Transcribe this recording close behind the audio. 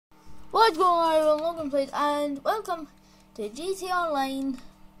What's going on, everyone? Logan Plays, and welcome to GTA Online.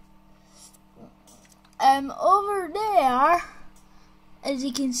 Over there, as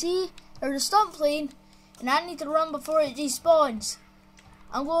you can see, there's a stunt plane, and I need to run before it despawns.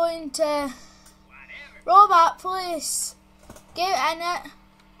 I'm going to robot place, get in it,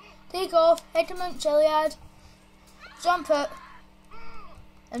 take off, head to Mount Chiliad, jump it,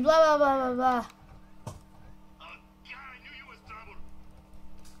 and blah blah blah blah blah.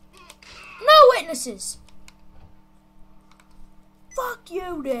 No witnesses! Fuck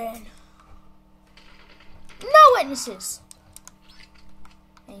you then. No witnesses!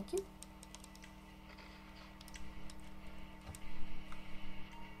 Thank you.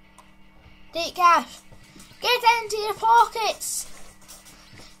 Take cash. Get into your pockets.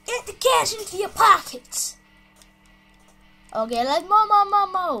 Get the cash into your pockets. Okay, let's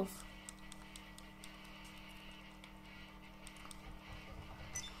move.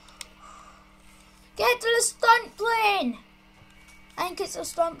 Get to the stunt plane! I think it's a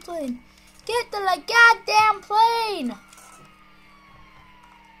stunt plane. Get to the goddamn plane!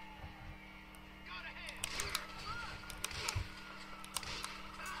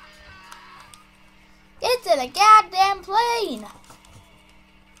 Get to the goddamn plane!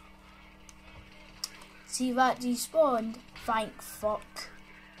 See that despawned? Thank fuck.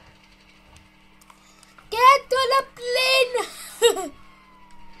 Get to the plane!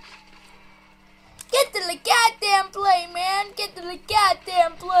 Get to the goddamn plane, man! Get to the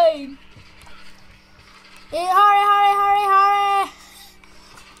goddamn plane! Hey, hurry!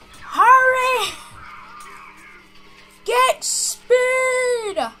 Hurry! Get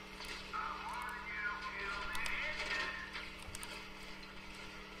speed!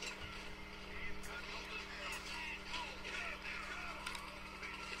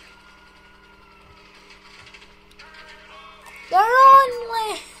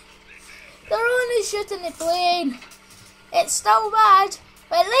 They're only shooting the plane. It's still bad,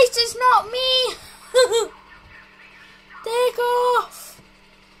 but at least it's not me. Take off.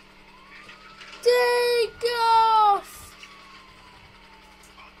 Take off.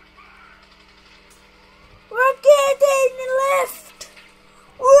 We're getting the lift.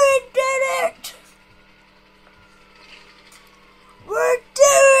 We did it. We're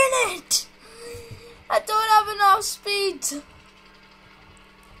doing it. I don't have enough speed.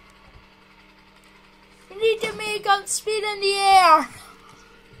 We need to make up speed in the air.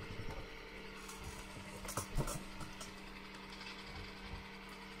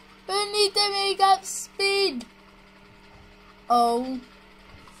 We need to make up speed. Oh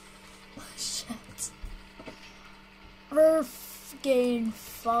shit. We're getting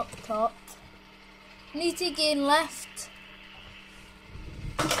fucked up. Need to gain left.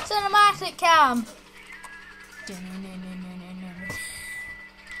 Cinematic cam. Dude.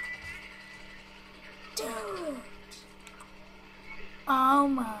 Oh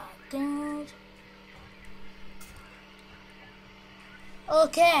my god.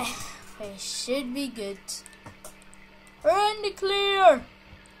 Okay, we should be good. We're in the clear.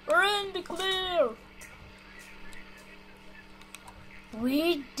 We're in the clear.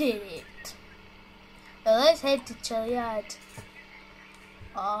 We did it. Now let's head to Chiliad.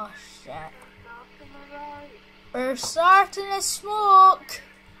 Oh shit. We're starting to smoke.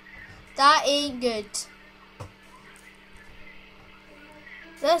 That ain't good.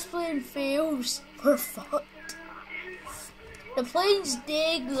 This plane fails. We're fucked. The plane's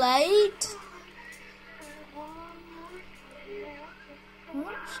dead light.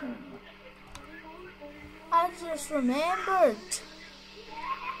 I just remembered.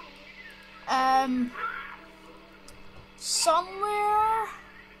 Somewhere.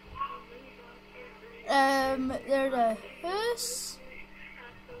 There's a house.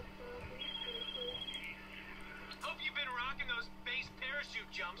 Hope you've been rocking those base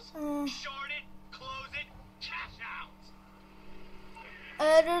parachute jumps. Short it, close it, cash out.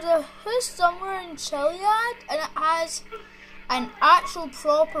 There's a house somewhere in Chiliad, and it has an actual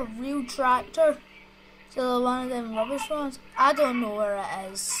proper real tractor. So one of them rubbish ones. I don't know where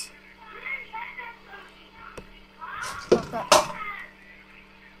it is. Stop it.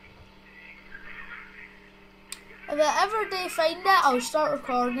 If I ever do find it, I'll start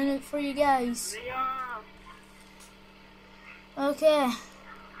recording it for you guys. Okay.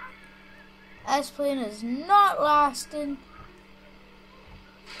 This plane is not lasting.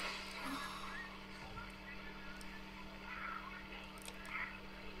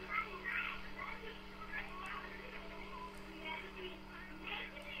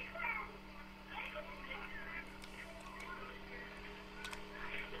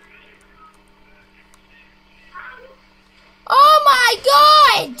 Oh my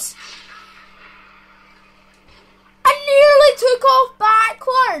god!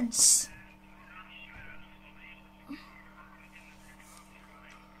 birds!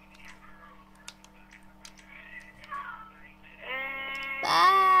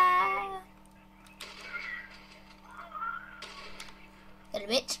 Bye! Get a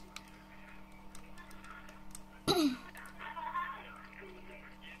bitch.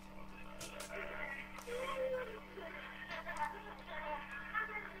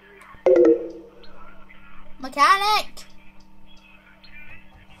 Mechanic!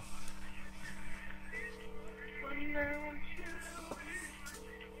 You're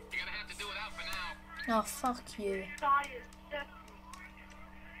gonna have to do it out for now. Oh, fuck you.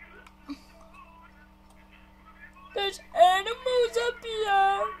 There's animals up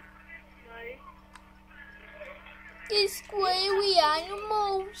here. These squirrely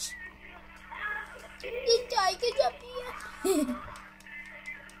animals. The tigers up here.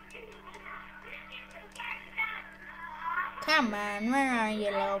 Come on, where are you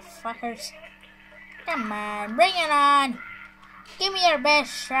little fuckers? Come on, bring it on. Give me your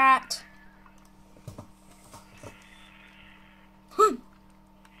best shot. You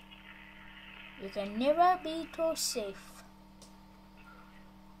can never be too safe.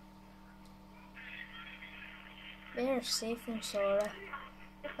 They're safe and sorry.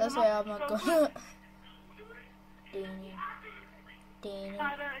 That's why I'm not gonna. Dang.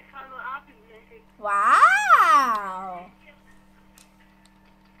 Wow!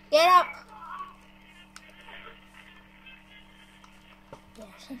 Get up!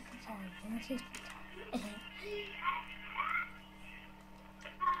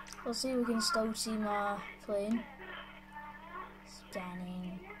 We'll see if we can still see my plane.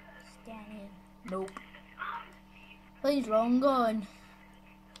 Scanning. Nope. Plane's long gone.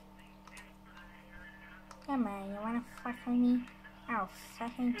 Come on, you wanna fuck with me? I'll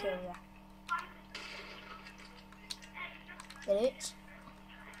fucking kill ya. Get it?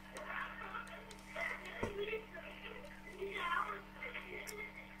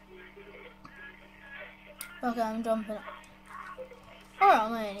 Okay, I'm jumping up. Alright,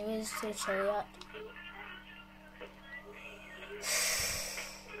 I'm anyways to show that.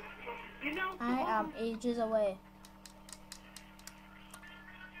 I am ages away.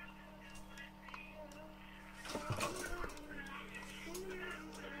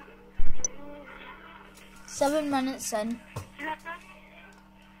 Seven minutes in.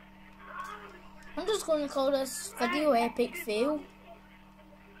 I'm just going to call this video epic fail.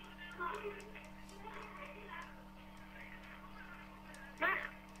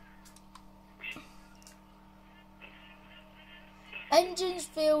 Engines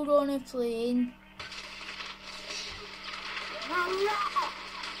failed on a plane.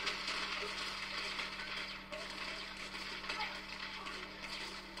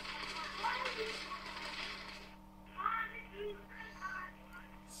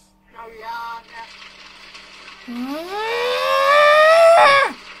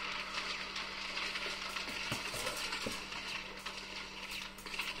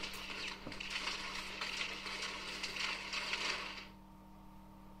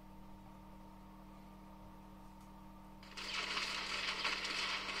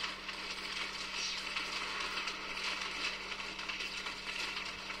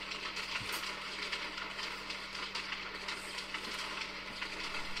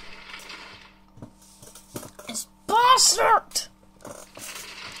 Bastard!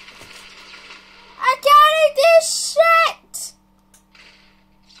 I can't eat this shit!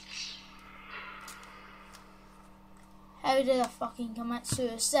 How did I fucking commit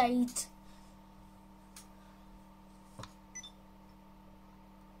suicide?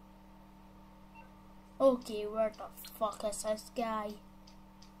 Okay, where the fuck is this guy?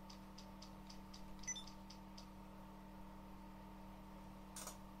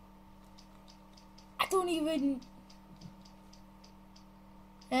 I don't even...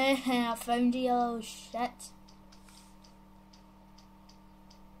 I found you, little shit.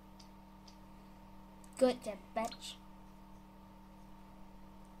 Good, you bitch.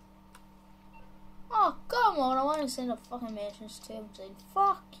 Oh, come on, I want to send a fucking message to him saying,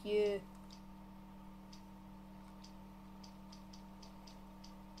 fuck you.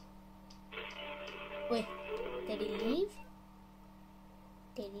 Wait, did he leave?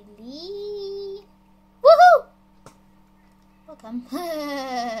 Did he leave? Woohoo! Welcome.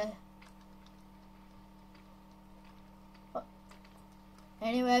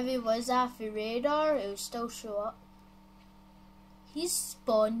 Anyway, if he was off the radar, it would still show up. He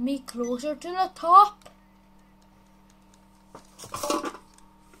spawned me closer to the top.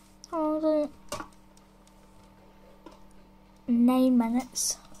 Oh, 9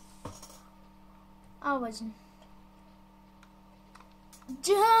 minutes. I wasn't.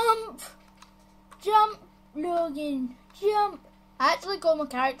 Jump! Jump, Logan. Jump. I actually call my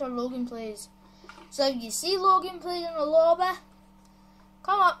character Logan Plays. So if you see Logan Plays in the lobby,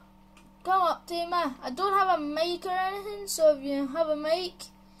 come up to me. I don't have a mic or anything, so if you have a mic,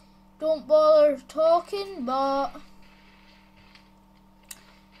 don't bother talking, but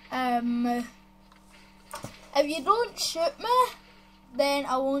if you don't shoot me, then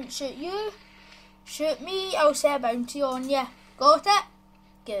I won't shoot you. Shoot me, I'll set a bounty on you. Got it?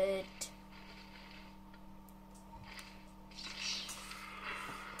 Good.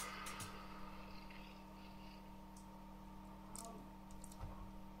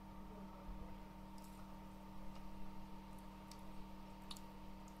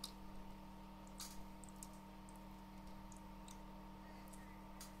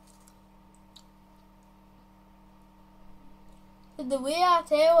 The way I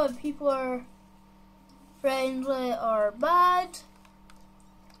tell if people are friendly or bad,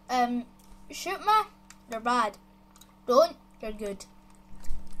 shoot me, they're bad. Don't, they're good.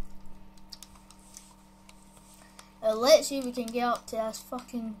 Let's see if we can get up to this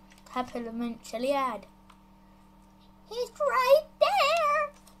fucking peppermint chili ad. He's right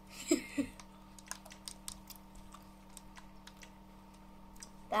there.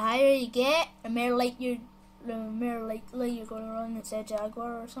 The higher you get, the more like you're going to run into a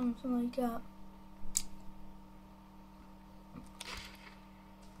jaguar or something like that.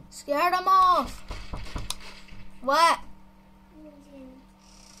 Scare them off. What?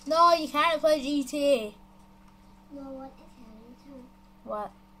 No, you can't play GTA. No, what is happening?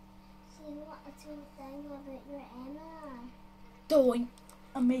 What? See what it's a thing about your Emma. Don't.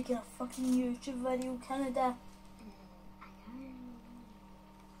 I'm making a fucking YouTube video, Canada.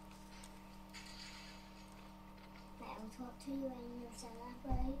 I'll talk to you when you're set up,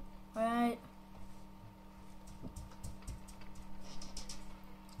 right? Right.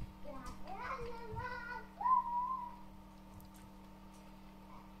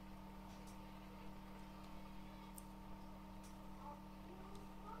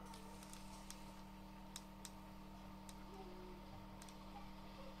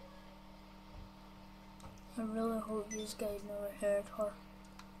 I really hope these guys never heard her.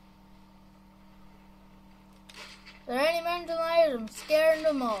 Is there any mountain lions? I'm scaring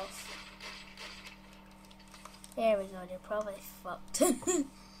them off. There we go, they're probably fucked.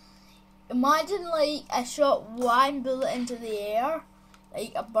 Imagine like I shot one bullet into the air,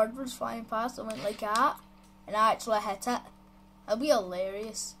 like a bird was flying past and went like that, and I actually hit it. That'd be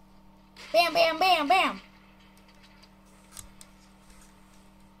hilarious. Bam, bam, bam, bam.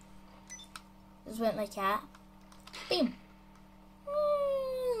 Just went like that. Bam.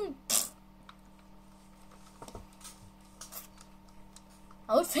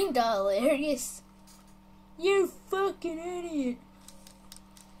 I would think that hilarious. You fucking idiot.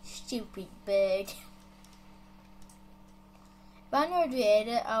 Stupid bird. If I knew how to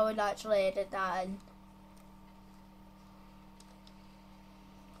edit, I would actually edit that in.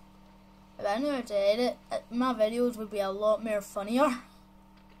 If I knew how to edit, my videos would be a lot more funnier.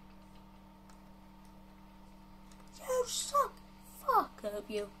 You suck. Fuck up,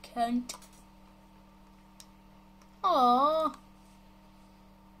 you cunt. Aww.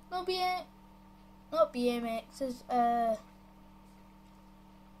 Not BMXs, what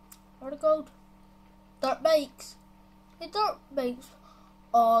are they called? Dirt bikes. Hey, dirt bikes.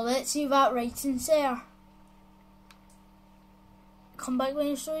 Oh, let's see that writing's there. Come back when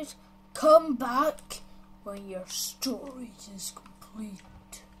your stories. Come back when your story is complete.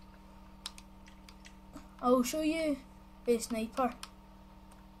 I'll show you a sniper.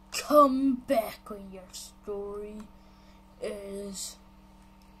 Come back when your story is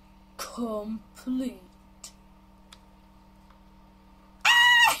complete.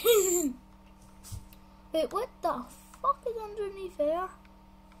 Wait, what the fuck is underneath there?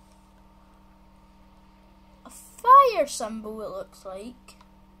 A fire symbol, it looks like.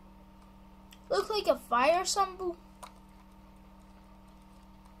 Looks like a fire symbol.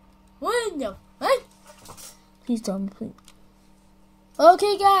 What the fuck? Please tell me, please.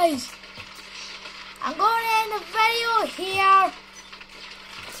 Okay, guys. I'm going to end the video here.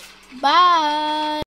 Bye.